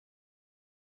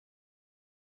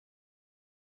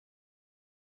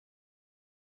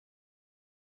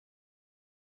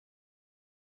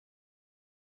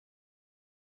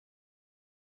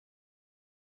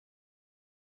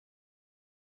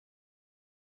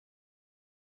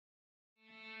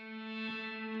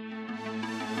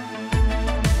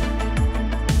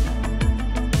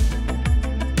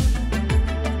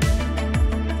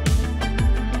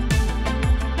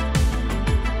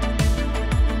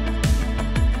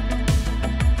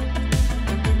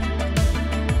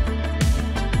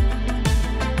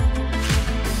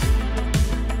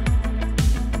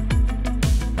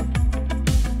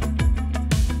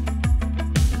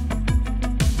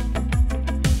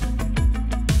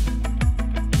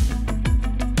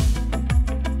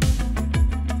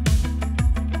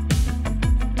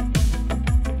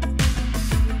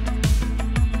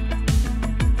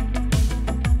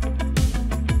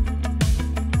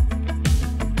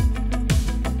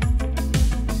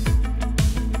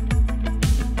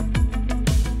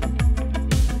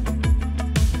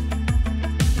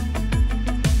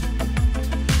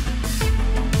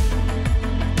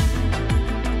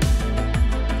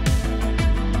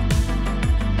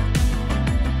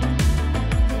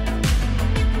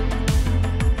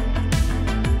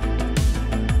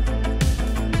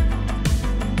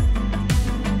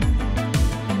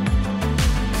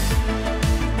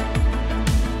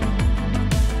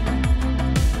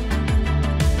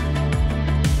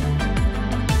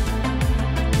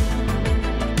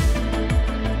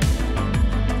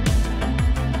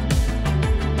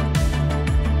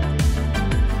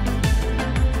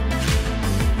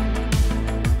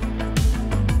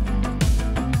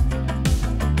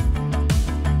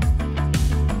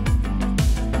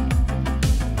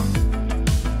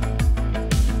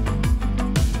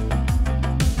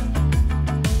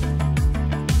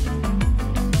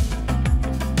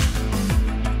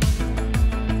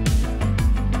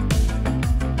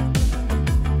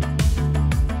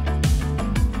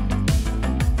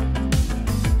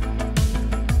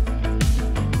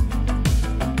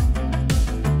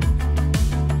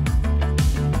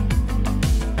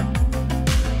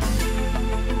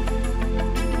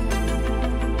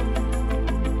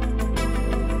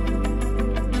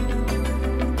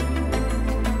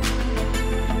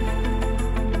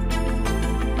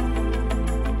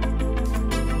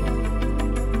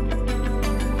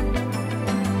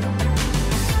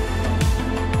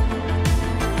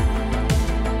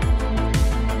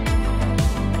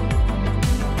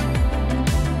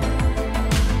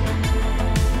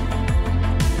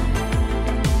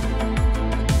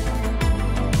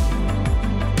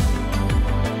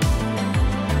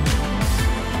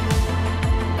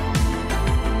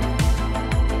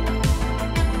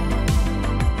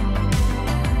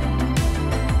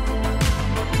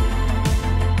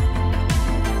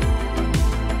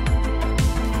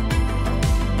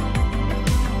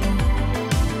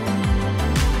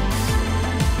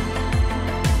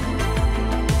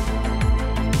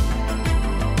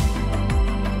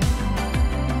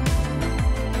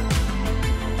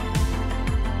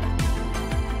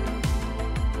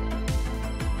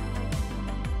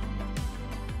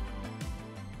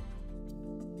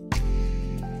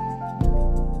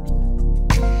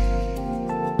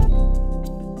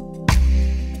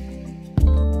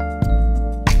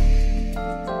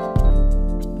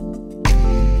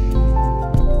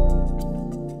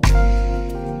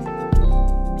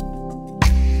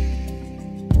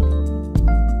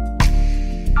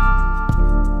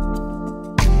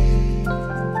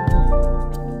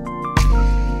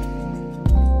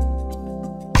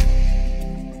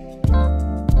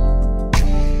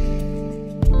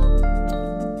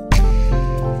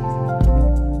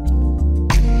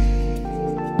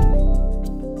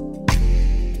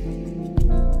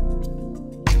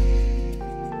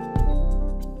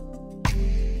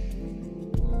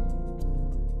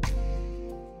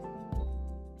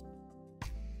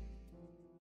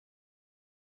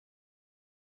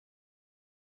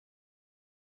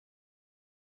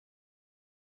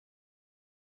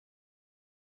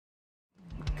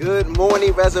Good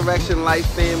morning, Resurrection Life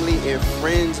family and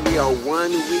friends. We are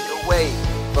 1 week away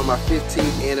from our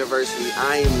 15th anniversary.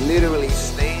 I am literally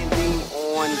standing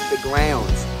on the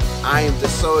grounds. I am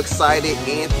just so excited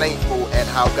and thankful at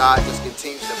how God just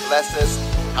continues to bless us,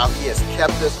 how He has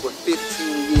kept us for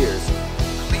 15 years.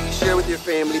 Please share with your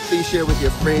family, please share with your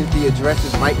friends. The address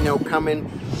is right now coming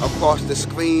across the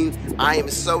screen. I am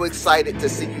so excited to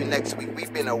see you next week.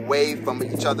 We've been away from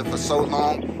each other for so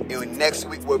long, and next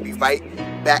week we'll be right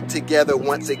back together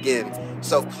once again.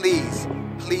 So please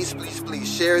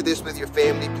share this with your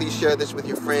family. Please share this with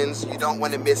your friends. You don't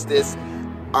want to miss this.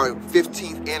 Our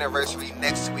 15th anniversary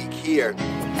next week here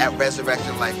at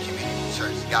Resurrection Life Community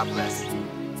Church. God bless.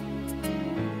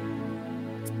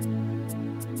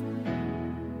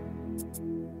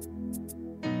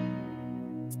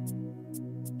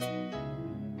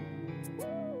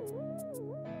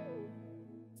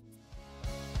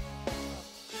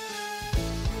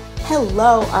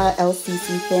 Hello,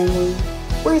 RLCC family.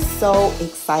 We're so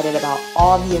excited about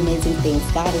all the amazing things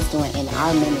God is doing in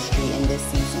our ministry in this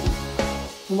season.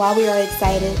 And while we are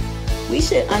excited, we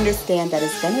should understand that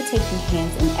it's going to take the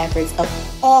hands and efforts of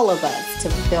all of us to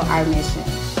fulfill our mission.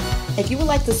 If you would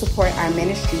like to support our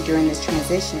ministry during this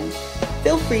transition,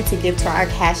 feel free to give to our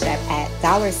Cash App at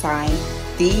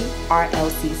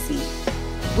 $TheRLCC.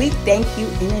 We thank you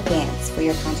in advance for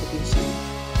your contribution.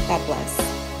 God bless.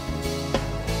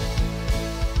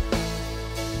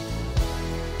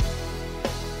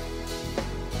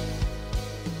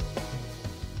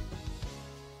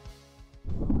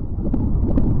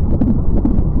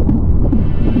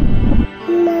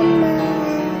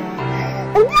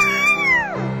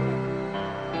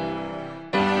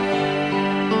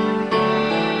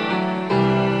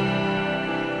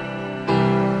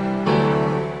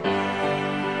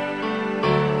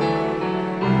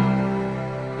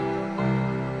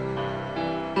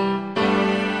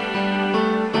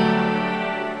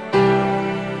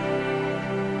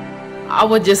 I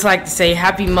would just like to say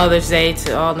Happy Mother's Day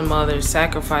to all the mothers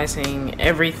sacrificing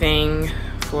everything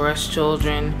for us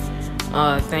children.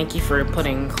 Thank you for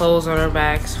putting clothes on our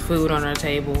backs, food on our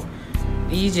table.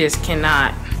 You just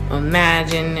cannot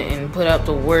imagine and put up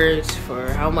the words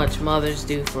for how much mothers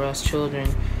do for us children,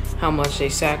 how much they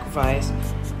sacrifice.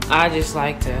 I just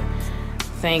like to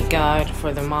thank God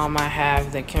for the mom I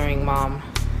have, the caring mom,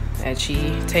 that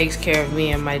she takes care of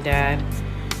me and my dad.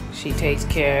 She takes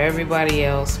care of everybody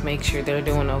else, makes sure they're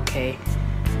doing okay,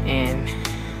 and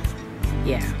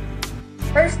yeah.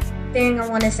 First thing I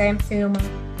want to say to you, Mom,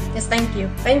 is thank you.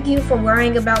 Thank you for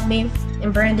worrying about me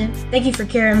and Brandon. Thank you for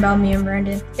caring about me and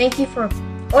Brandon. Thank you for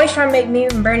always trying to make me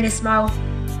and Brandon smile,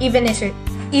 even if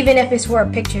it's for a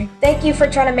picture. Thank you for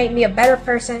trying to make me a better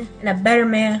person and a better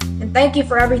man, and thank you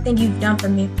for everything you've done for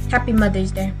me. Happy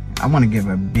Mother's Day. I want to give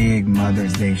a big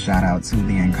Mother's Day shout out to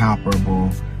the incomparable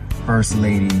First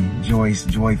Lady, Joyce,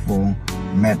 Joyful,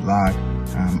 Medlock.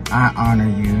 I honor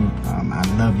you. I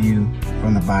love you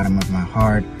from the bottom of my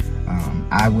heart.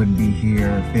 I wouldn't be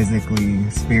here physically,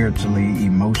 spiritually,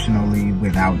 emotionally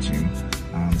without you.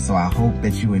 So I hope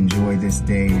that you enjoy this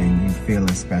day and you feel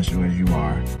as special as you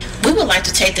are. We would like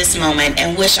to take this moment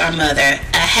and wish our mother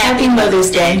a happy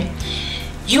Mother's Day.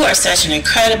 You are such an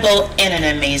incredible and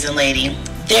an amazing lady.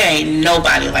 There ain't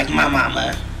nobody like my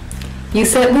mama. You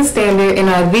set the standard and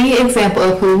are the example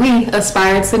of who we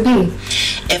aspire to be.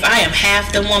 If I am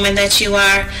half the woman that you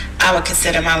are, I would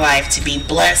consider my life to be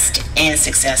blessed and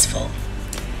successful.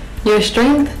 Your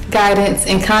strength, guidance,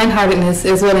 and kind-heartedness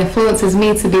is what influences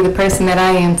me to be the person that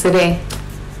I am today.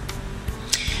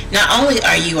 Not only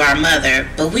are you our mother,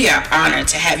 but we are honored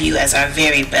to have you as our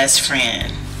very best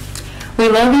friend. We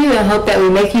love you and hope that we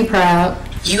make you proud.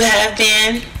 You have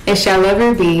been, and shall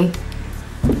ever be,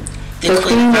 the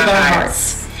queen of our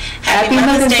hearts. Happy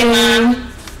Mother's Day, Mom.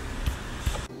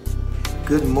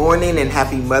 Good morning and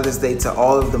happy Mother's Day to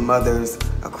all of the mothers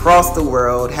across the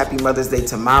world. Happy Mother's Day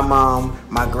to my mom,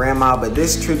 my grandma, but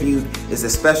this tribute is a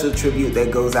special tribute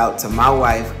that goes out to my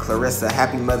wife, Clarissa.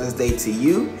 Happy Mother's Day to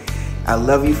you. I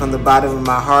love you from the bottom of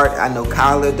my heart. I know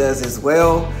Kyla does as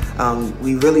well.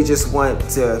 We really just want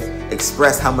to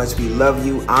express how much we love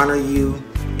you, honor you,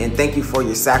 and thank you for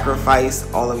your sacrifice,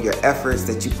 all of your efforts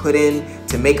that you put in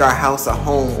to make our house a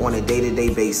home on a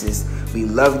day-to-day basis. We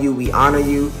love you, we honor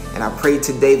you, and I pray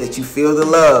today that you feel the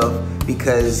love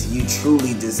because you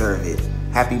truly deserve it.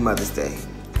 Happy Mother's Day.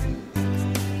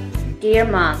 Dear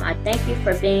Mom, I thank you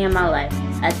for being in my life.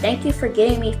 I thank you for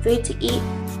getting me food to eat,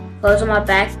 clothes on my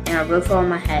back, and a roof over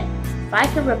my head. If I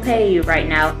could repay you right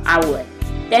now, I would.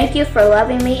 Thank you for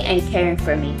loving me and caring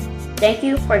for me. Thank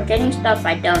you for getting stuff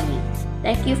I don't need.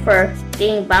 Thank you for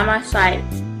being by my side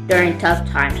during tough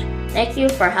times. Thank you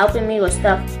for helping me with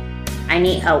stuff I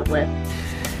need help with.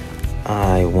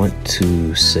 I want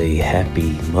to say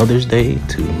Happy Mother's Day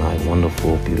to my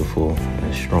wonderful, beautiful,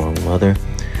 and strong mother.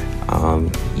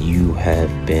 You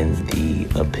have been the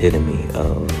epitome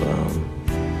of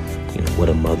what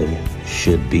a mother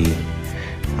should be.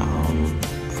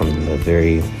 From the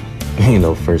very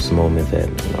first moment that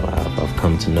I've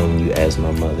come to know you as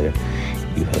my mother,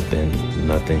 you have been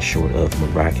nothing short of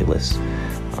miraculous.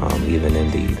 Even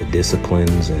in the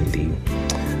disciplines and the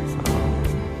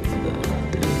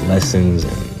lessons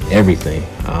and everything,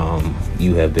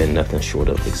 you have been nothing short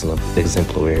of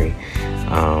exemplary.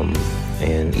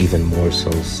 And even more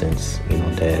so since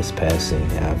Dad's passing,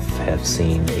 I have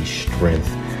seen a strength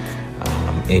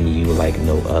in you like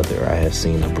no other. I have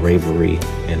seen a bravery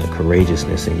and a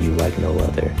courageousness in you like no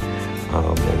other,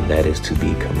 and that is to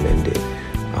be commended.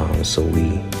 So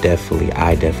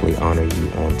I definitely honor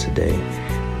you on today,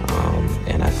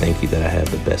 and I thank you that I have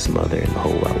the best mother in the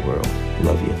whole wide world.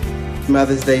 Love you.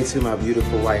 Mother's Day to my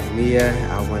beautiful wife, Mia.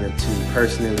 I wanted to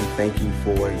personally thank you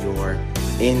for your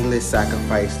endless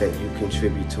sacrifice that you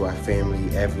contribute to our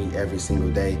family every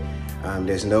single day.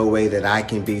 There's no way that I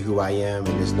can be who I am,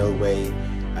 and there's no way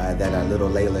that our little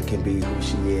Layla can be who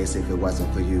she is if it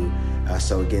wasn't for you.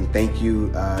 So again, thank you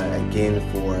again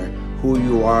for who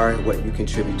you are, what you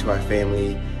contribute to our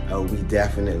family. We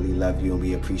definitely love you and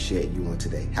we appreciate you on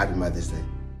today. Happy Mother's Day.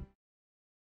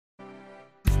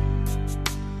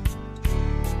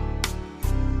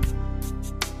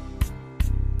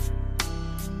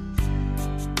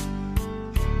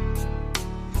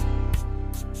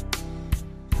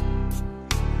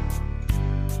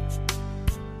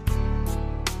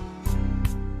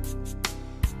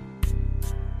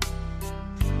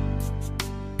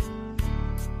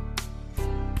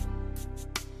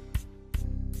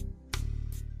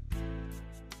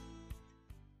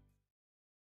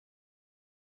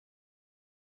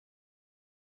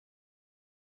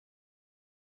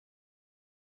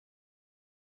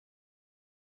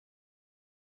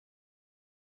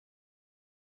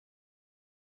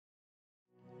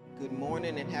 Good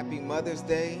morning and happy Mother's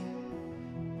Day.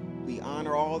 We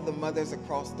honor all the mothers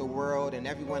across the world and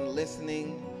everyone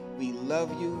listening. We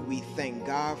love you. We thank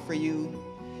God for you.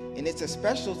 And it's a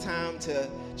special time to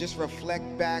just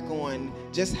reflect back on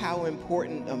just how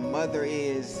important a mother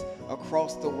is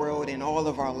across the world in all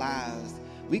of our lives.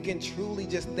 We can truly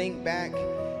just think back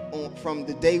from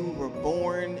the day we were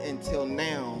born until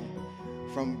now,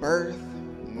 from birth,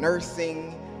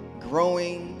 nursing,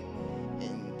 growing,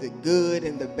 the good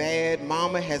and the bad.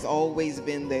 Mama has always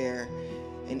been there.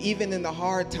 And even in the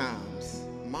hard times,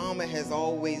 Mama has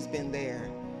always been there.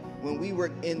 When we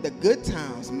were in the good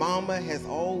times, Mama has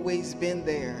always been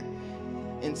there.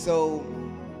 And so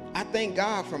I thank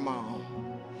God for Mom.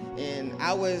 And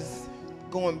I was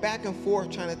going back and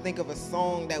forth trying to think of a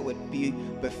song that would be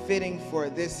befitting for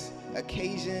this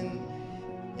occasion.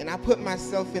 And I put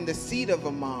myself in the seat of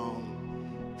a mom.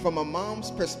 From a mom's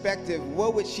perspective,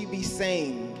 what would she be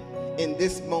saying in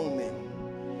this moment?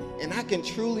 And I can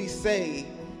truly say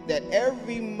that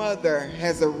every mother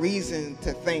has a reason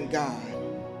to thank God.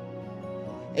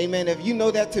 Amen. If you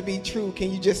know that to be true,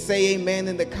 can you just say amen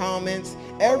in the comments?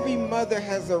 Every mother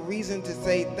has a reason to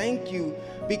say thank you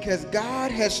because God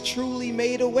has truly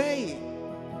made a way.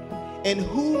 And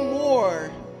who more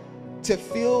to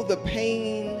feel the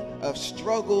pain of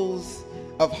struggles,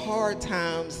 of hard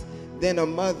times than a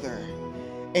mother?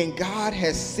 And God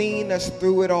has seen us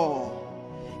through it all.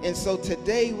 And so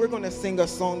today we're going to sing a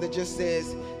song that just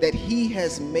says that He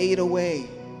has made a way.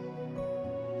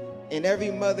 And every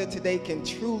mother today can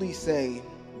truly say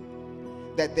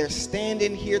that they're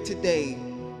standing here today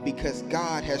because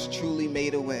God has truly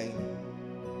made a way.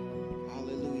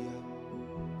 Hallelujah.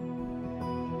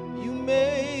 You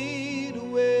made a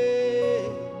way.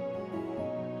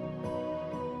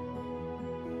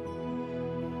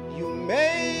 You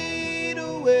made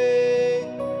a way.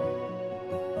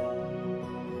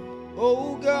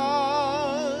 Oh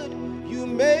God, you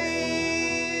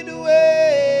made a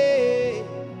way.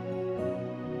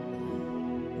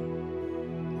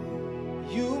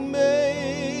 You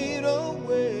made a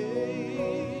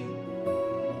way.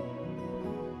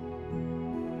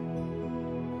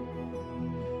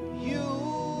 You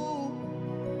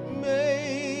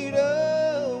made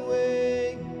a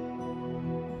way.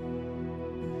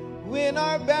 When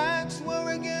our backs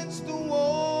were against the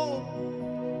wall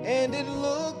and it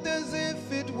looked as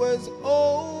if it was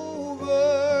over,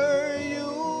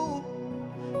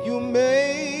 you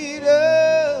made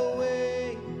a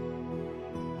way.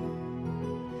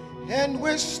 And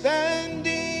we're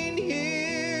standing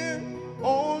here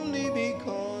only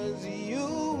because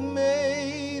you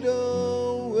made a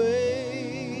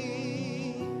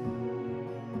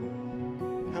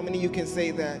can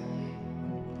say that?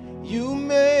 You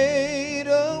made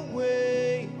a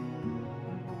way.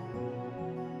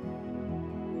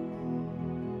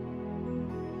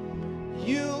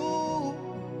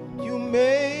 You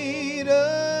made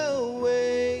a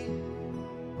way.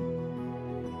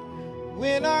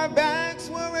 When our backs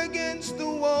were against the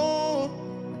wall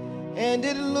and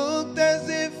it looked as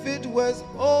if it was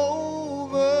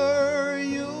over,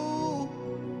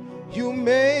 you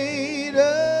made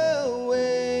a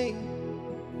way.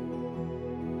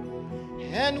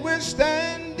 And we're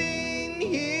standing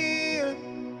here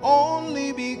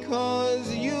only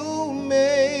because you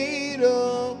made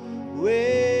a way.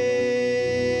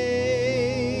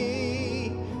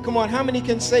 Come on, how many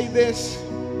can say this?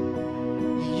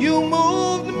 You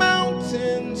moved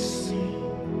mountains.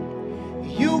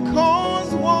 You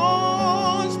caused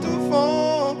walls to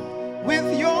fall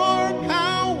with your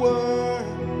power.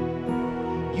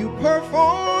 You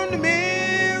performed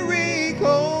miracles.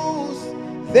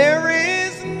 There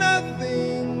is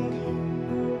nothing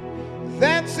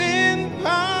that's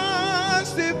impossible.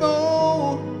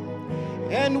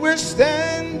 And we're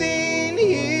standing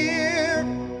here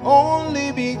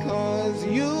only because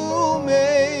you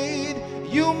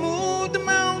moved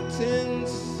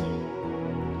mountains.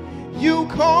 You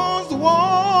caused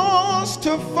walls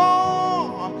to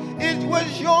fall. It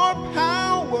was your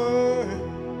power.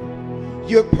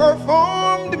 You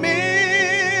performed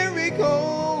miracles,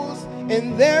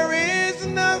 and there is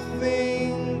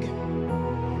nothing,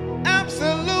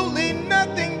 absolutely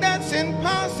nothing that's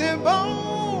impossible.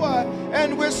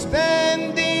 And we're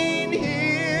standing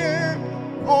here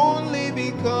only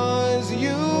because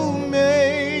you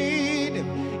made.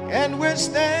 And we're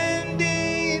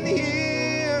standing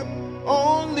here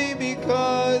only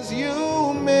because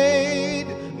you made.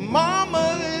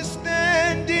 Mama is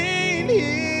standing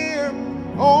here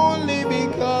only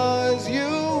because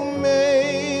you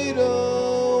made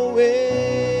a way.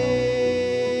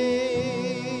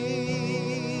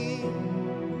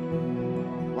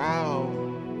 Wow.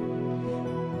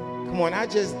 Come on, I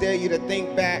just dare you to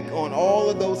think back on all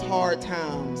of those hard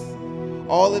times.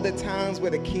 All of the times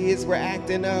where the kids were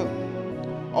acting up.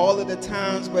 All of the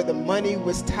times where the money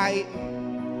was tight.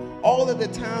 All of the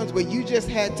times where you just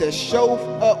had to show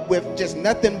up with just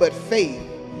nothing but faith.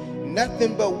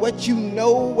 Nothing but what you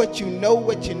know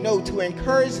to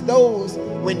encourage those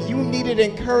when you needed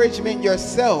encouragement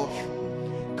yourself.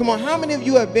 Come on, how many of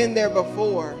you have been there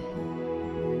before?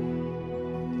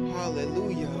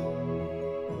 Hallelujah.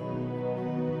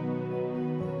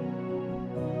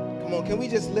 Come on, can we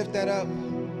just lift that up?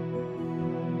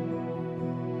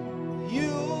 You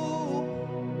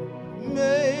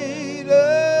made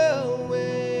a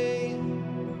way.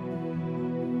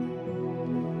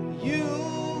 You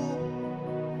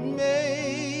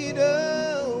made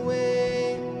a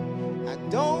way. I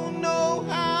don't know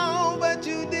how, but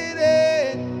you did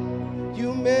it.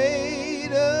 You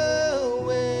made a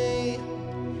way.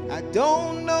 I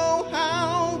don't know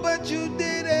how, but you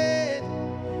did it.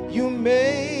 You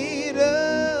made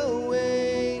a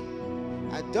way.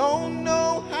 I don't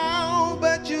know how,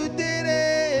 but you did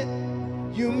it.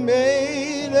 You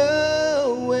made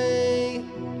a way.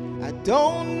 I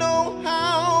don't know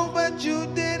how, but you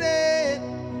did it.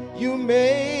 You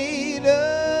made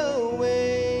a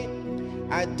way.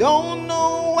 I don't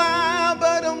know why,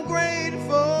 but I'm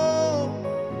grateful.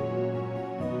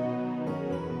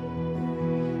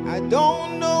 I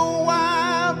don't know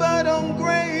why, but I'm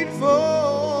grateful.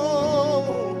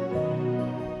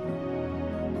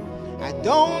 I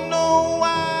don't know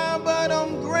why, but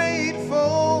I'm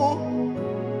grateful.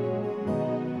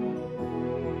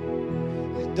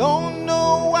 I don't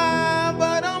know why,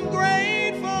 but I'm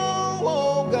grateful.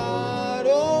 Oh God,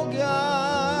 oh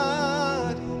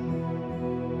God.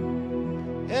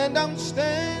 And I'm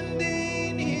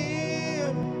standing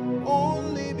here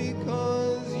only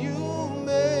because you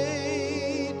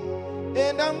made.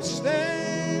 And I'm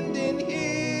standing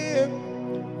here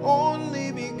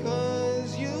only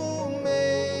because you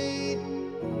made.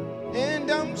 And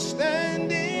I'm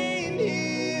standing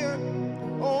here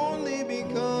only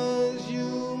because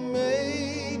you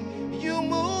made. You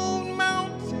moved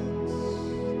mountains.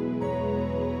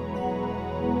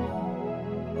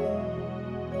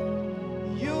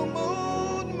 You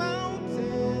moved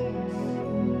mountains.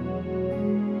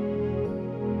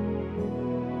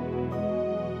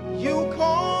 You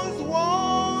caused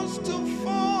walls to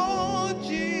fall,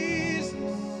 Jesus.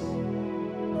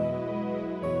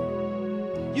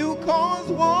 You caused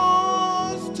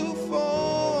walls to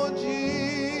fall,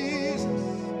 Jesus.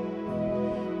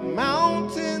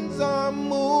 Mountains are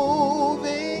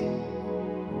moving.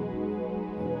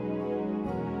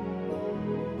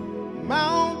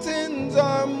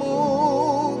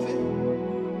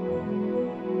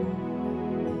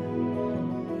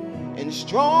 and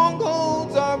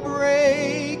strongholds are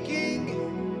breaking.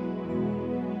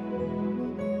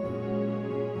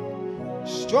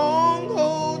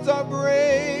 Strongholds are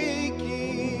breaking.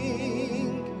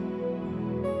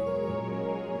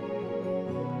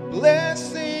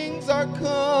 Blessings are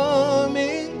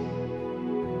coming.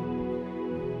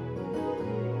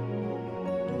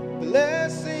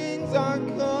 Blessings are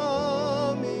coming.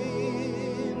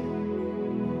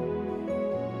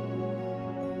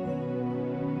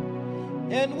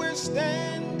 And we're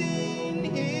standing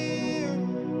here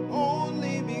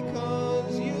only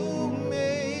because you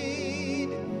made.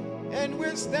 And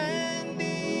we're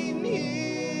standing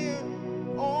here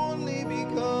only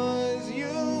because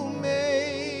you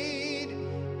made.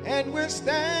 And we're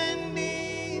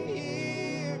standing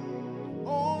here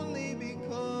only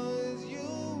because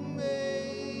you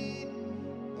made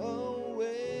a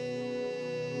way.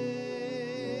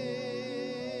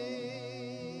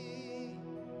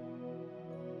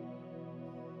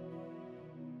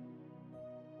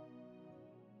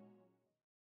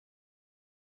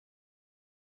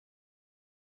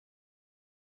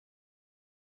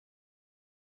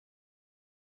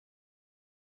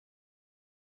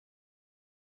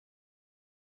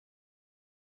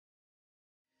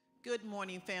 Good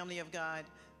morning, family of God.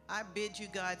 I bid you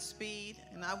Godspeed,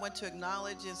 and I want to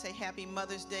acknowledge and say Happy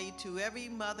Mother's Day to every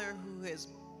mother who has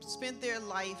spent their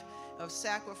life of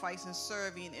sacrifice and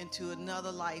serving into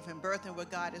another life and birthing what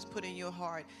God has put in your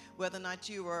heart. Whether or not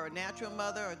you are a natural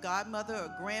mother, a godmother,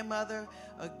 a grandmother,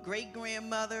 a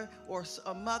great-grandmother, or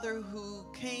a mother who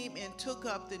came and took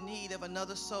up the need of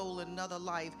another soul, another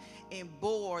life, and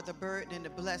bore the burden and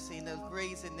the blessing of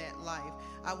raising that life.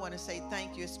 I want to say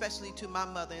thank you, especially to my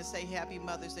mother, and say Happy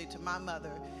Mother's Day to my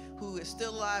mother, who is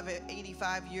still alive at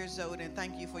 85 years old, and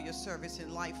thank you for your service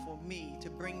in life for me to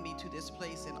bring me to this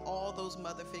place and all those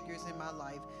mother figures in my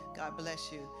life. God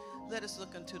bless you. Let us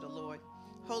look unto the Lord.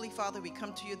 Holy Father, we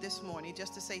come to you this morning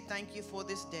just to say thank you for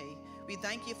this day. We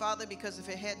thank you, Father, because if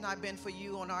it had not been for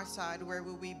you on our side, where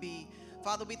would we be?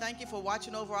 Father, we thank you for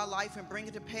watching over our life and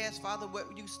bringing to pass, Father,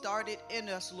 what you started in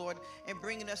us, Lord, and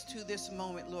bringing us to this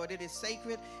moment, Lord. It is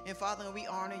sacred, and Father, we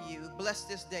honor you. Bless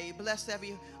this day. Bless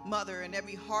every mother and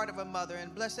every heart of a mother,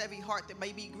 and bless every heart that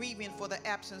may be grieving for the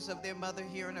absence of their mother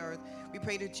here on earth. We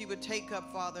pray that you would take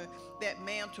up, Father, that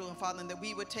mantle, and Father, and that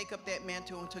we would take up that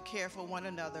mantle and to care for one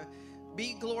another.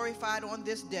 Be glorified on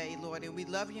this day, Lord, and we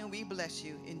love you and we bless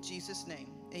you. In Jesus' name,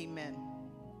 amen.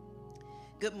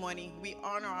 Good morning. We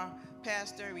honor our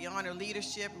pastor. We honor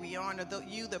leadership. We honor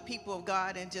you, the people of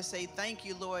God, and just say thank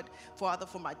you, Lord, Father,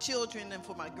 for my children and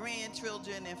for my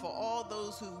grandchildren and for all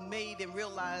those who made and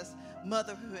realized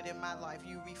motherhood in my life.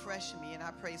 You refresh me, and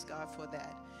I praise God for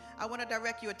that. I want to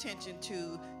direct your attention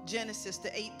to Genesis,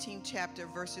 the 18th chapter,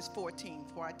 verses 14,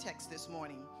 for our text this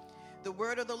morning. The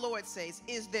word of the Lord says,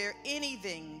 "Is there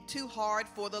anything too hard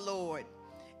for the Lord?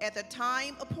 At the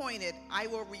time appointed, I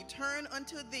will return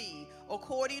unto thee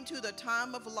according to the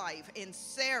time of life, and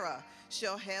Sarah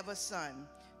shall have a son."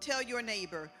 Tell your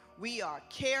neighbor, we are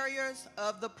carriers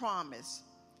of the promise.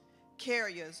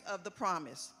 Carriers of the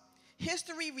promise.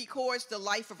 History records the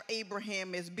life of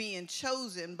Abraham as being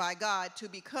chosen by God to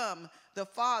become the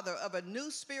father of a new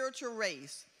spiritual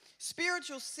race.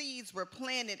 Spiritual seeds were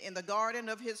planted in the garden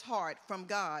of his heart from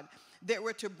God that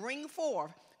were to bring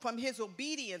forth from his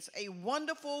obedience a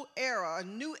wonderful era, a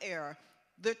new era,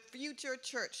 the future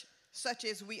church such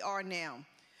as we are now.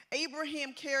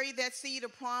 Abraham carried that seed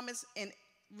of promise, and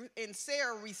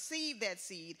Sarah received that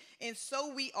seed, and so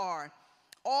we are.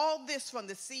 All this from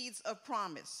the seeds of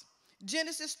promise.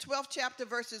 Genesis 12th chapter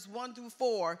verses 1 through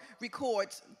 4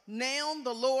 records, "Now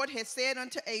the Lord has said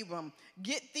unto Abram,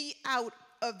 Get thee out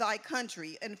of thy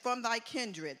country and from thy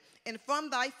kindred and from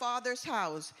thy father's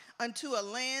house unto a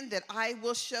land that I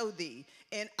will show thee,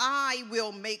 and I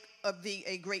will make of thee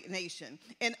a great nation,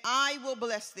 and I will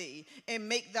bless thee and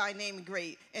make thy name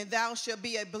great, and thou shalt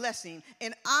be a blessing,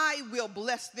 and I will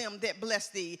bless them that bless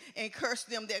thee and curse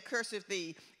them that curseth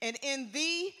thee, and in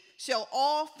thee shall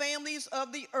all families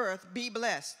of the earth be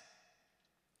blessed."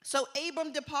 So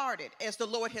Abram departed as the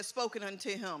Lord had spoken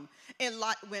unto him, and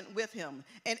Lot went with him.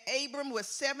 And Abram was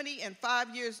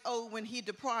 75 years old when he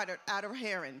departed out of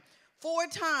Haran. 4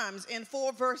 times in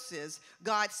 4 verses,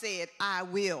 God said, "I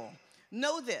will."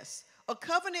 Know this, a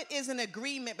covenant is an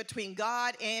agreement between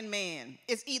God and man.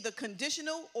 It's either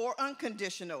conditional or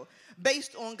unconditional,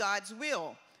 based on God's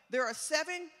will. There are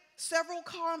several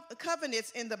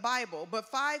covenants in the Bible, but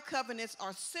 5 covenants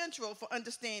are central for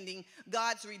understanding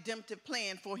God's redemptive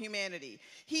plan for humanity.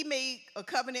 He made a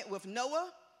covenant with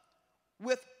Noah,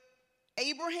 with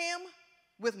Abraham,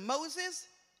 with Moses,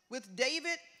 with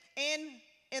David, and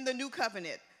in the new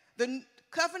covenant. The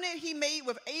covenant he made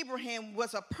with Abraham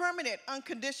was a permanent,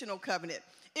 unconditional covenant.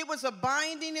 It was a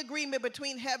binding agreement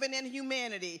between heaven and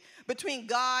humanity, between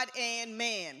God and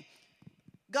man.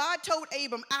 God told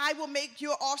Abram, I will make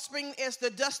your offspring as the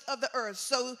dust of the earth,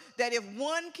 so that if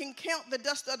one can count the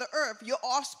dust of the earth, your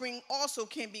offspring also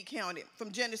can be counted,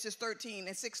 from Genesis 13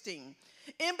 and 16.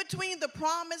 In between the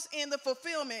promise and the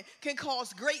fulfillment can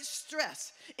cause great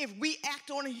stress if we act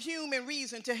on human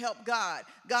reason to help God.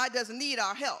 God doesn't need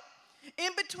our help.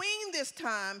 In between this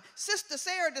time, Sister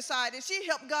Sarah decided she'd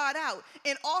help God out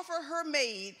and offer her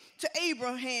maid to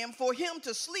Abraham for him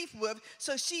to sleep with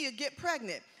so she'd get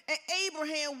pregnant. And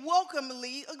Abraham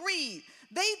welcomingly agreed.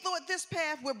 They thought this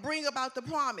path would bring about the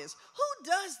promise. Who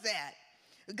does that?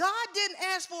 God didn't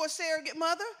ask for a surrogate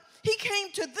mother. He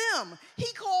came to them. He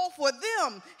called for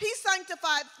them. He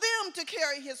sanctified them to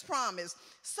carry his promise.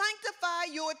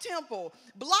 Sanctify your temple.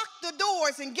 Block the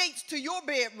doors and gates to your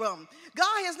bedroom.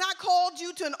 God has not called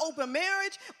you to an open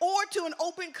marriage or to an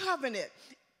open covenant.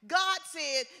 God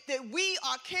said that we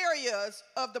are carriers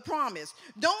of the promise.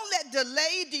 Don't let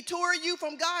delay detour you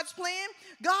from God's plan.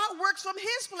 God works from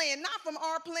his plan, not from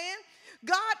our plan.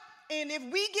 And if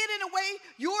we get in the way,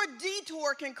 your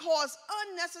detour can cause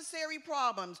unnecessary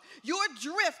problems. Your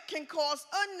drift can cause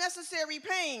unnecessary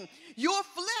pain. Your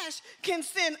flesh can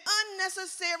send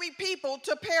unnecessary people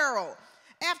to peril.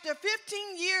 After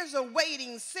 15 years of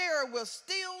waiting, Sarah was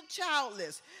still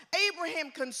childless. Abraham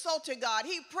consulted God.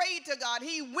 He prayed to God.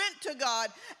 He went to God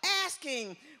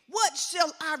asking, what,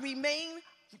 shall I remain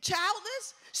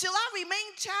childless? Shall I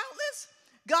remain childless?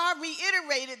 God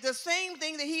reiterated the same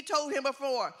thing that he told him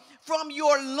before. From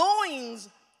your loins,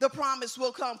 the promise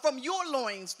will come. From your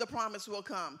loins, the promise will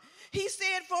come. He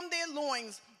said from their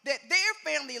loins, that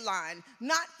their family line,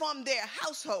 not from their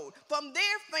household, from their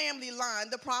family line,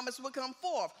 the promise will come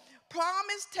forth.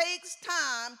 Promise takes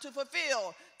time to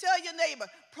fulfill. Tell your neighbor,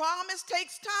 promise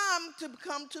takes time to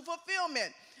come to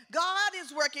fulfillment. God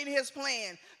is working his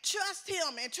plan. Trust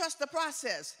him and trust the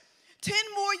process. 10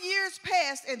 more years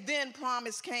passed and then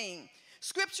promise came.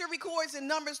 Scripture records in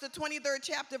Numbers, the 23rd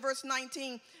chapter, verse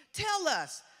 19, tell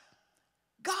us,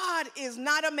 God is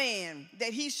not a man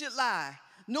that he should lie,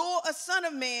 nor a son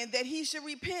of man that he should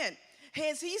repent.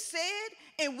 Has he said,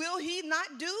 and will he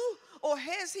not do? Or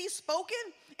has he spoken,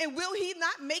 and will he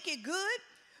not make it good?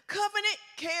 Covenant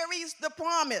carries the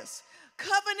promise.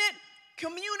 Covenant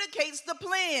communicates the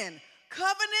plan.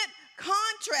 Covenant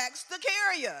contracts the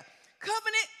carrier.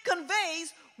 Covenant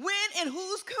conveys when and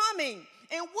who's coming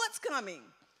and what's coming.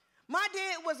 My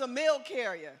dad was a mail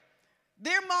carrier.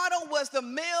 Their motto was the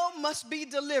mail must be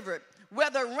delivered.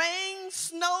 Whether rain,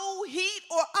 snow, heat,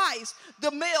 or ice,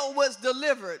 the mail was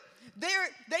delivered.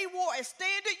 They wore a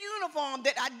standard uniform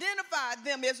that identified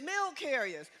them as mail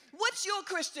carriers. What's your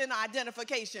Christian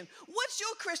identification? What's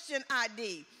your Christian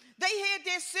ID? They had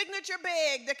their signature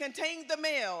bag that contained the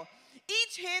mail.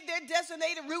 Each had their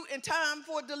designated route and time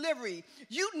for delivery.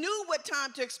 You knew what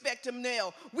time to expect a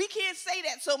mail. We can't say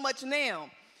that so much now.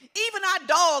 Even our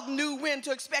dog knew when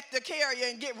to expect a carrier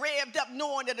and get revved up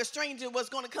knowing that a stranger was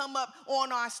going to come up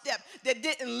on our step that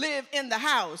didn't live in the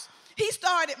house.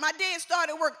 My dad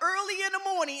started work early in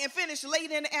the morning and finished late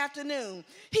in the afternoon.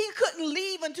 He couldn't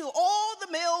leave until all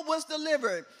the mail was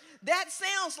delivered. That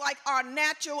sounds like our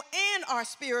natural and our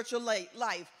spiritual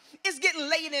life. It's getting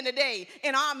late in the day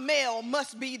and our mail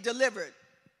must be delivered.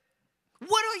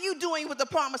 What are you doing with the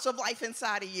promise of life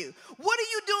inside of you? What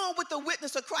are you doing with the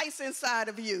witness of Christ inside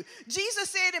of you? Jesus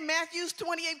said in Matthew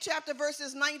 28 chapter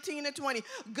verses 19 and 20,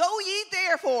 go ye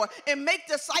therefore and make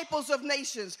disciples of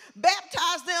nations,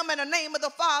 baptize them in the name of the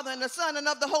Father and the Son and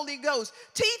of the Holy Ghost,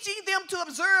 teaching them to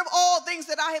observe all things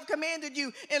that I have commanded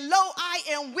you. And lo, I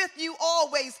am with you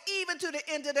always, even to the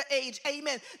end of the age.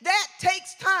 Amen. That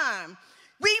takes time.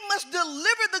 We must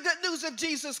deliver the good news of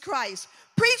Jesus Christ.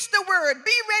 Preach the word.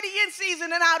 Be ready in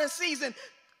season and out of season.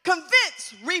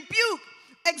 Convince, rebuke,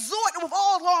 exhort with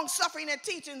all long suffering and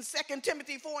teaching. 2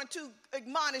 Timothy 4 and 2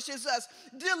 admonishes us.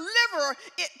 Deliver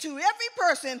it to every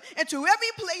person and to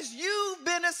every place you've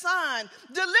been assigned.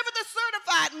 Deliver the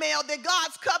certified mail that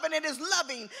God's covenant is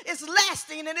loving, is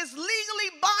lasting, and is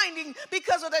legally binding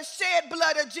because of the shed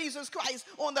blood of Jesus Christ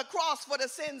on the cross for the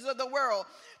sins of the world.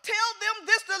 Tell them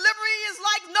this delivery is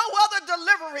like no other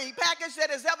delivery package that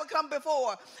has ever come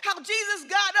before. How Jesus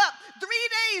got up 3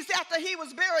 days after he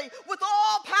was buried with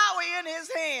all power in his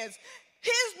hands.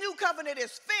 His new covenant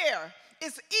is fair,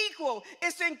 it's equal,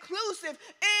 it's inclusive,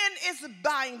 and it's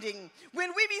binding.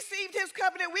 When we received his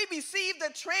covenant, we received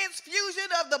the transfusion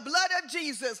of the blood of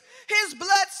Jesus. His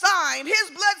blood signed,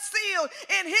 his blood sealed,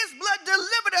 and his blood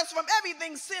delivered us from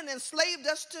everything sin enslaved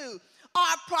us to.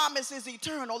 Our promise is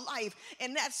eternal life,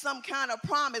 and that's some kind of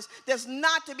promise that's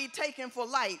not to be taken for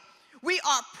light. We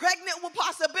are pregnant with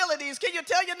possibilities. Can you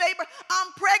tell your neighbor,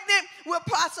 I'm pregnant with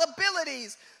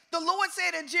possibilities? The Lord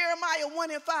said in Jeremiah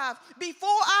 1:5, before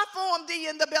I formed thee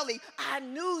in the belly, I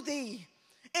knew thee.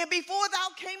 And before thou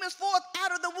camest forth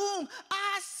out of the womb,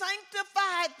 I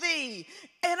sanctified thee,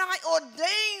 and I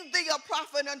ordained thee a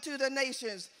prophet unto the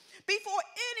nations. Before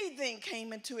anything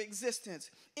came into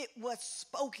existence, it was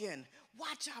spoken.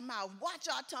 Watch our mouth, watch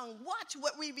our tongue, watch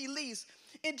what we release.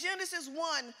 In Genesis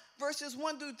 1, verses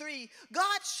 1 through 3,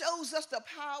 God shows us the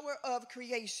power of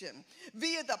creation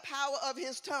via the power of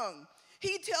his tongue.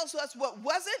 He tells us what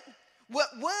wasn't, what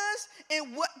was,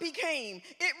 and what became.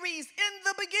 It reads, in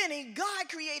the beginning, God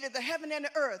created the heaven and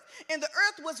the earth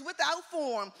was without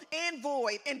form and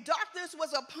void, and darkness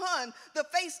was upon the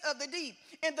face of the deep.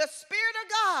 And the Spirit of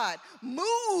God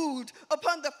moved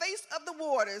upon the face of the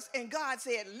waters, and God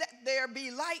said, let there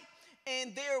be light,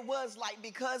 and there was light,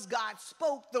 because God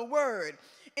spoke the word.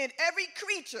 And every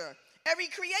creature, every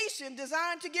creation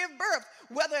designed to give birth,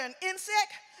 whether an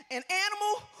insect, an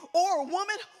animal, or a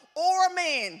woman, or a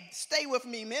man. Stay with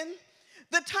me, men.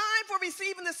 The time for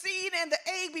receiving the seed and the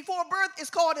egg before birth is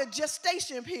called a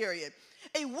gestation period.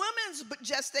 A woman's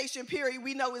gestation period,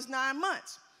 we know, is 9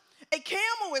 months. A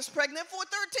camel is pregnant for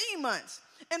 13 months.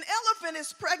 An elephant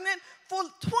is pregnant for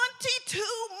 22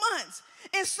 months.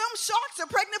 And some sharks are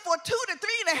pregnant for 2 to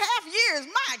 3.5 years.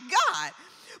 My God.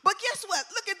 But guess what?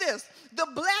 Look at this. The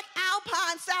black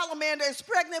alpine salamander is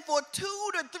pregnant for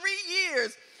 2 to 3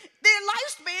 years. Their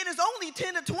lifespan is only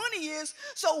 10 to 20 years,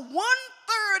 so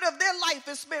 1/3 of their life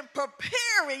is spent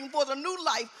preparing for the new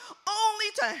life,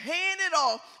 only to hand it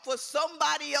off for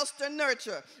somebody else to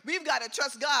nurture. We've got to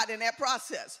trust God in that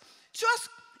process. Trust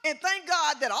and thank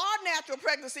God that our natural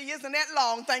pregnancy isn't that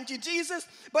long, thank you, Jesus,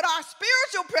 but our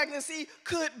spiritual pregnancy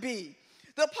could be.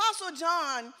 The Apostle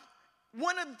John,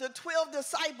 one of the 12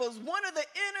 disciples, one of the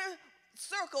inner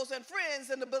circles and friends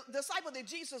and the disciple that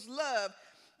Jesus loved,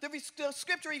 the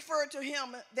scripture referred to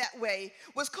him that way,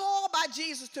 was called by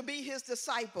Jesus to be his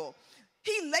disciple.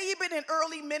 He labored in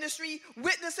early ministry,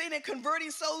 witnessing and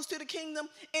converting souls to the kingdom,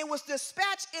 and was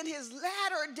dispatched in his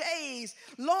latter days,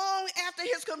 long after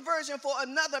his conversion, for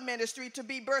another ministry to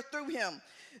be birthed through him.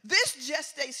 This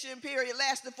gestation period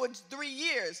lasted for 3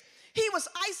 years. He was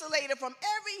isolated from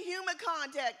every human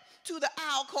contact to the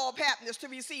isle called Patmos to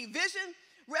receive vision,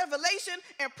 revelation,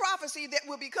 and prophecy that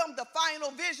will become the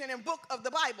final vision and book of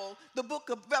the Bible, the book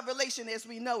of Revelation as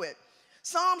we know it.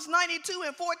 Psalms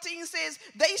 92:14 says,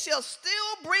 they shall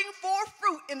still bring forth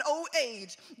fruit in old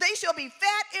age. They shall be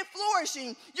fat and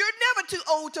flourishing. You're never too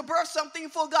old to birth something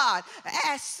for God.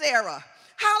 Ask Sarah.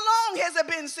 How long has it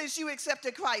been since you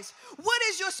accepted Christ? What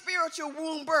is your spiritual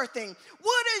womb birthing?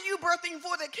 What are you birthing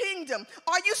for the kingdom?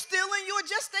 Are you still in your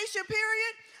gestation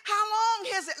period? How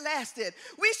long has it lasted?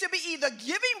 We should be either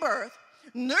giving birth,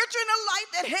 nurturing a life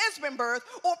that has been birthed,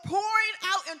 or pouring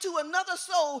out into another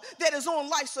soul that is on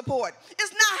life support.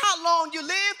 It's not how long you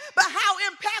live, but how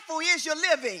impactful is your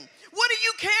living. What are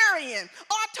you carrying?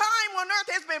 Our time on earth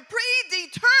has been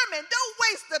predetermined. Don't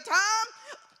waste the time.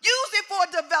 Use it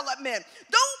for development.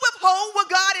 Don't withhold what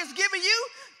God has given you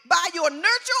by your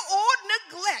nurture or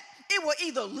neglect. It will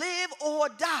either live or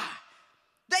die.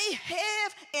 They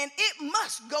have and it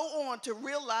must go on to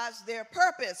realize their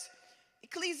purpose.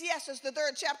 Ecclesiastes, the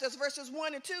 3rd chapter, verses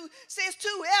 1 and 2 says,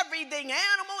 to everything,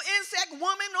 animal, insect,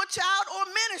 woman, or child, or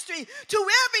ministry, to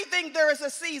everything there is a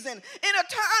season, and a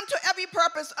time to every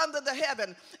purpose under the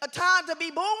heaven, a time to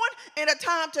be born and a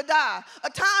time to die, a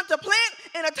time to plant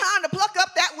and a time to pluck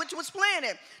up that which was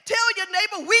planted. Tell your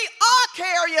neighbor, we are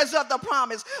carriers of the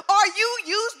promise. Are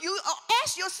you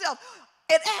ask yourself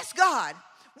and ask God,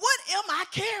 what am I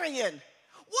carrying?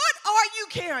 What are you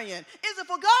carrying? Is it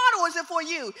for God or is it for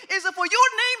you? Is it for your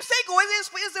name's sake or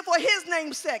is it for his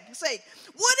name's sake?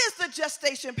 What is the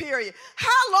gestation period?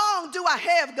 How long do I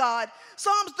have, God?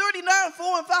 Psalms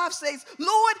 39:4-5 says,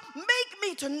 Lord, make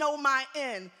me to know my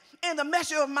end and the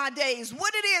measure of my days,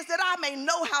 what it is that I may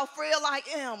know how frail I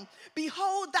am.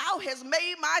 Behold, thou hast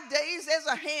made my days as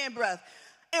a handbreadth,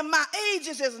 and my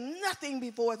ages as nothing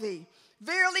before thee.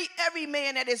 Verily, every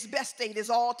man at his best state is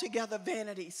altogether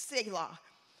vanity. Selah.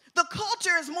 The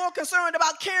culture is more concerned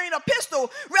about carrying a pistol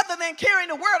rather than carrying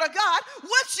the word of God.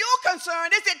 What's your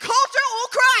concern? Is it culture or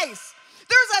Christ?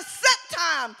 There's a set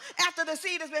time after the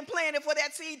seed has been planted for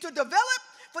that seed to develop,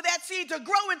 for that seed to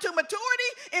grow into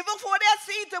maturity, and for that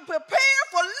seed to prepare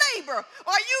for labor.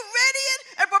 Are you ready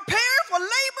and prepared for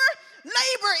labor?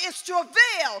 Labor is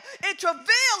travail, and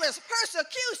travail is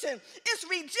persecution. It's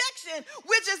rejection,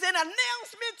 which is an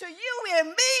announcement to you and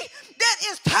me that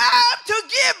it's time to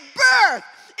give birth.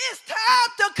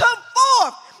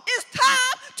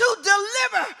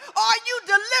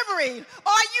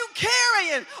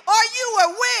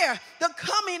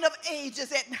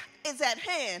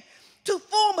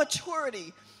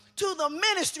 maturity, to the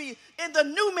ministry and the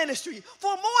new ministry,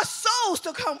 for more souls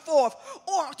to come forth,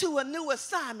 or to a new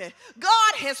assignment.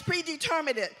 God has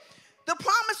predetermined it. The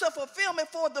promise of fulfillment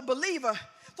for the believer,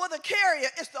 for the carrier,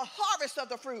 is the harvest of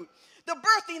the fruit, the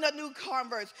birthing of new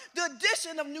converts, the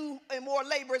addition of new and more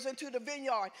laborers into the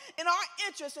vineyard, and our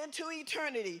interest into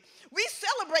eternity. We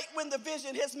celebrate when the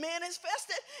vision has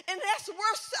manifested, and that's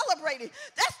worth celebrating.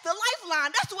 That's the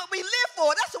lifeline. That's what we live for.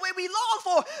 That's the way we long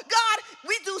for. God,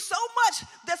 we do so much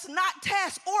that's not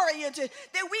task-oriented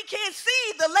that we can't see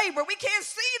the labor. We can't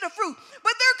see the fruit.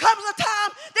 But there comes a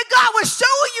time that God will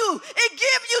show you and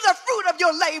give you the fruit of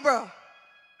your labor.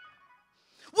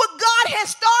 What God has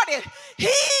started,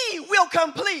 he will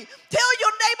complete. Tell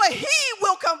your neighbor, he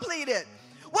will complete it.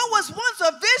 What was once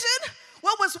a vision,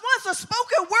 what was once a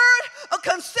spoken word, a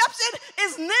conception,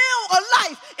 is now a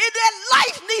life. And that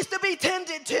life needs to be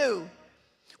tended to.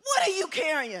 What are you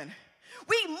carrying?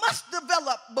 We must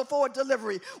develop before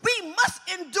delivery. We must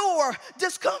endure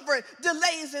discomfort,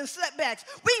 delays, and setbacks.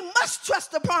 We must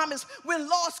trust the promise when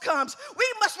loss comes. We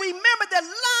must remember that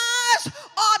lives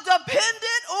are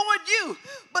dependent on you.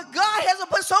 But God hasn't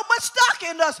put so much stock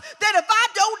in us that if I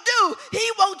don't do,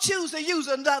 he won't choose to use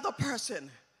another person.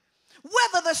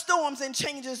 Weather the storms and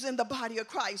changes in the body of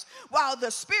Christ while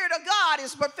the Spirit of God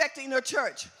is perfecting the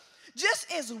church.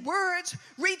 Just as words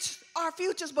reach our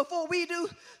futures before we do,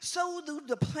 so do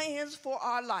the plans for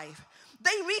our life.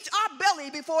 They reach our belly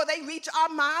before they reach our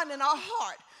mind and our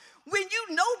heart. When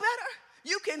you know better,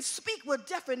 you can speak with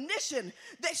definition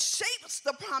that shapes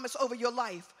the promise over your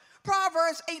life.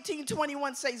 Proverbs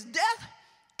 18:21 says, "Death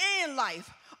and life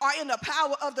are in the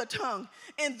power of the tongue,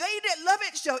 and they that love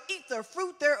it shall eat the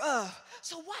fruit thereof."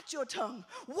 So watch your tongue.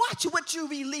 Watch what you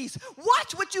release.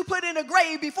 Watch what you put in the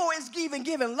grave before it's even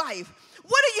given life.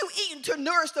 What are you eating to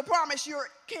nourish the promise you're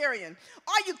carrying?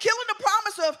 Are you killing the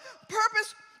promise of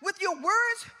purpose with your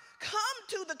words? Come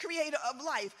to the creator of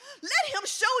life. Let him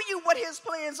show you what his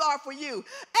plans are for you.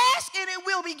 Ask and it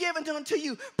will be given unto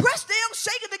you. Press down,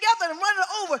 shake it together, and run it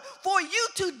over for you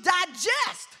to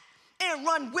digest and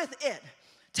run with it.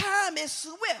 Time is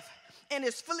swift and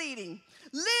it's fleeting.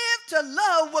 Live to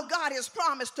love what God has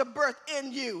promised to birth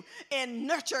in you and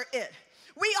nurture it.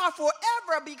 We are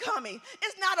forever becoming.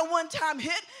 It's not a one-time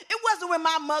hit. It wasn't when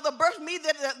my mother birthed me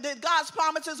that God's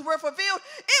promises were fulfilled.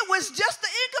 It was just the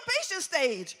incubation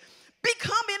stage.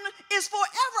 Becoming is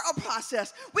forever a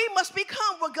process. We must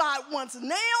become what God wants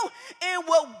now and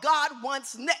what God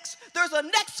wants next. There's a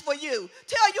next for you.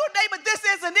 Tell your neighbor, this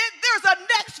isn't it. There's a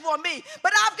next for me.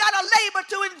 But I've got to labor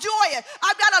to enjoy it.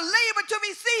 I've got to labor to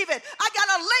receive it. I've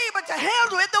got to labor to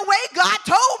handle it the way God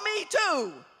told me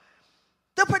to.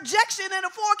 The projection and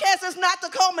the forecast is not the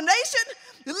culmination.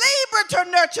 Labor to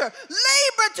nurture,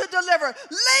 labor to deliver,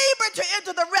 labor to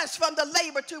enter the rest from the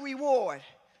labor to reward.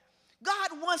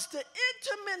 God wants to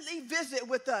intimately visit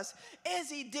with us as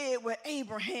he did with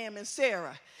Abraham and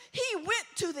Sarah. He went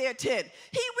to their tent.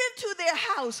 He went to their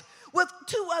house with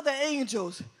 2 other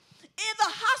angels. And the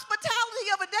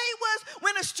hospitality of a day was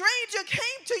when a stranger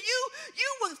came to you,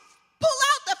 you would pull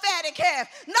out the fatted calf,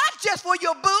 not just for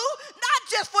your boo, not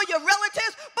just for your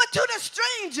relatives, but to the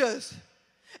strangers.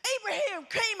 Abraham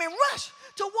came and rushed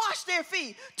to wash their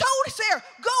feet, told Sarah,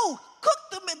 go cook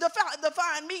the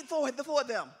fine meat for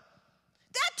them.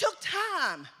 That took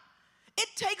time. It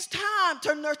takes time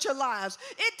to nurture lives.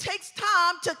 It takes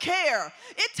time to care.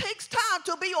 It takes time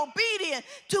to be obedient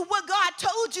to what God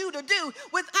told you to do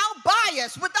without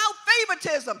bias, without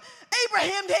favoritism.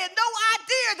 Abraham had no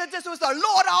idea that this was the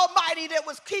Lord Almighty that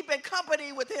was keeping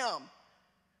company with him.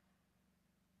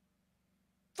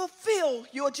 Fulfill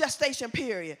your gestation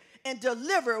period and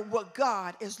deliver what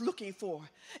God is looking for.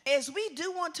 As we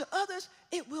do unto others,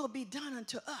 it will be done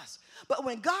unto us. But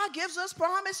when God gives us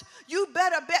promise, you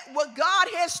better bet what God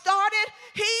has started,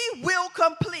 he will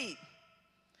complete.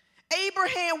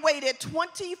 Abraham waited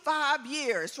 25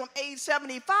 years from age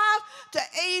 75 to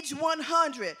age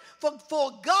 100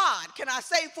 for God, can I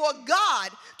say for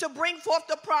God, to bring forth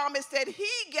the promise that he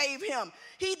gave him.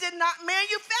 He did not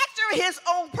manufacture his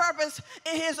own purpose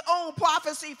and his own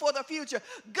prophecy for the future.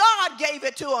 God gave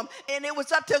it to him, and it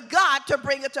was up to God to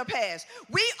bring it to pass.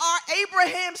 We are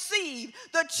Abraham's seed,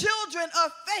 the children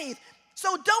of faith.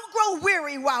 So don't grow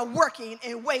weary while working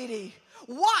and waiting.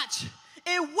 Watch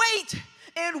and wait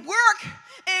and work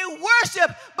and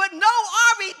worship, but know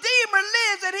our Redeemer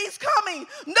lives and he's coming.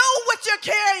 Know what you're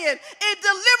carrying and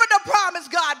deliver the promise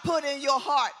God put in your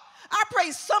heart. I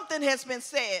pray something has been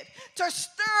said to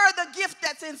stir the gift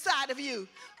that's inside of you,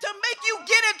 to make you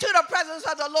get into the presence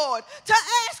of the Lord, to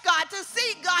ask God, to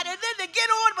seek God, and then to get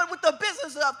on with the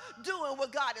business of doing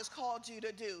what God has called you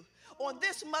to do. On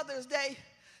this Mother's Day,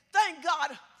 Thank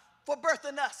God for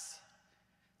birthing us.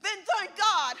 Then thank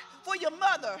God for your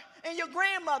mother and your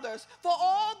grandmothers, for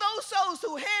all those souls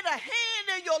who had a hand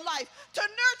in your life to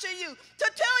nurture you,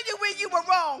 to tell you when you were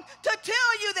wrong, to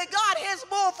tell you that God has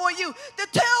more for you, to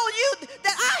tell you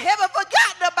that I haven't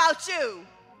forgotten about you.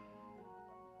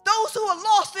 Those who are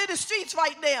lost in the streets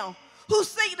right now, who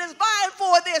Satan is vying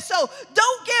for their soul,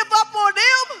 don't give up on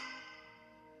them.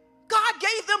 God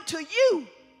gave them to you,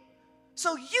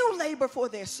 so you labor for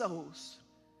their souls.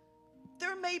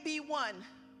 There may be one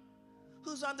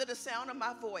who's under the sound of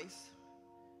my voice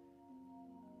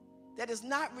that has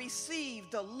not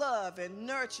received the love and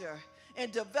nurture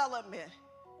and development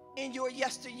in your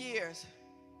yesteryears.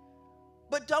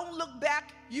 But don't look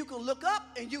back. You can look up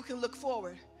and you can look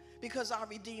forward, because our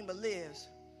Redeemer lives.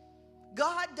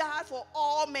 God died for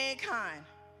all mankind.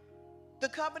 The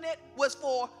covenant was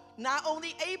for not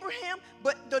only Abraham,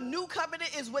 but the new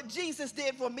covenant is what Jesus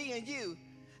did for me and you.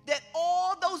 That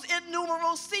all those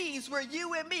innumerable seeds were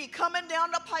you and me coming down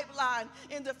the pipeline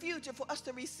in the future for us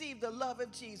to receive the love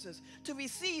of Jesus, to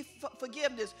receive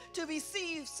forgiveness, to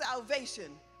receive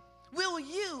salvation. Will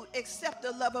you accept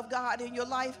the love of God in your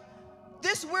life?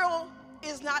 This world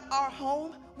is not our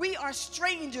home. We are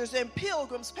strangers and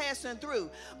pilgrims passing through.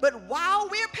 But while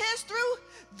we're passing through,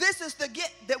 this is the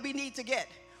get that we need to get.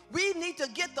 We need to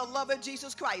get the love of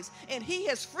Jesus Christ, and he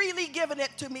has freely given it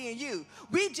to me and you.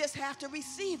 We just have to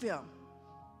receive him.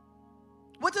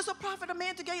 What does it profit a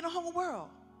man to gain the whole world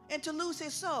and to lose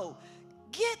his soul?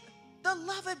 Get the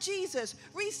love of Jesus.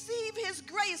 Receive his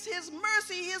grace, his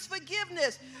mercy, his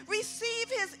forgiveness. Receive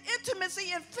his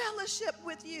intimacy and fellowship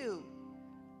with you.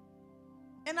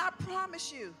 And I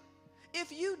promise you,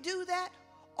 if you do that,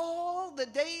 all the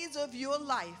days of your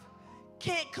life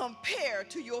can't compare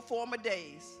to your former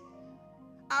days.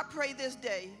 I pray this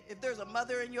day, if there's a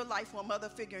mother in your life or a mother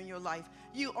figure in your life,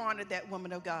 you honor that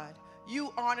woman of God.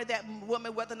 You honor that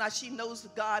woman whether or not she knows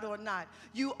God or not.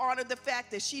 You honor the fact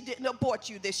that she didn't abort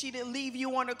you, that she didn't leave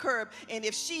you on the curb. And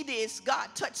if she did, God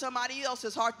touched somebody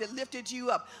else's heart that lifted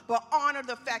you up. But honor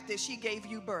the fact that she gave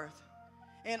you birth.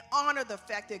 And honor the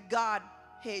fact that God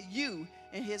had you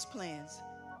in his plans.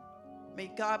 May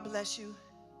God bless you,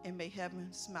 and may heaven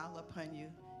smile upon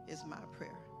you is my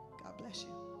prayer. God bless you.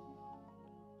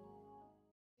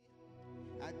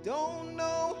 I don't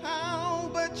know how,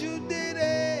 but you did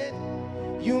it.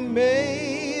 You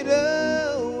made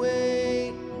a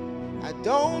way. I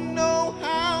don't know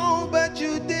how, but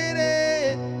you did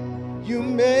it. You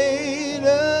made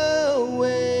a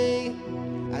way.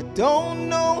 I don't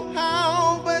know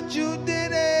how, but you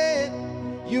did it.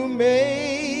 You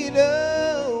made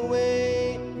a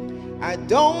way. I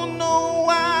don't know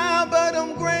why, but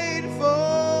I'm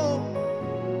grateful.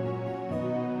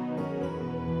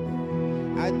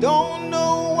 I don't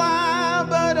know why,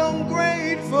 but I'm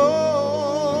grateful.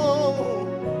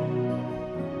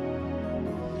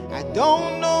 I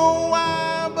don't know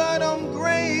why, but I'm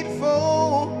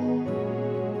grateful.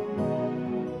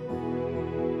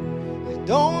 I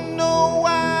don't know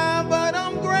why, but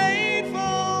I'm grateful.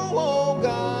 Oh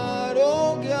God,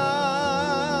 oh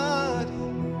God.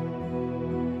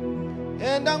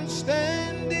 And I'm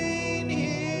standing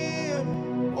here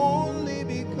only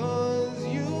because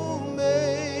you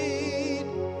made.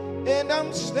 And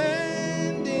I'm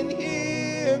standing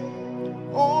here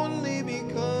only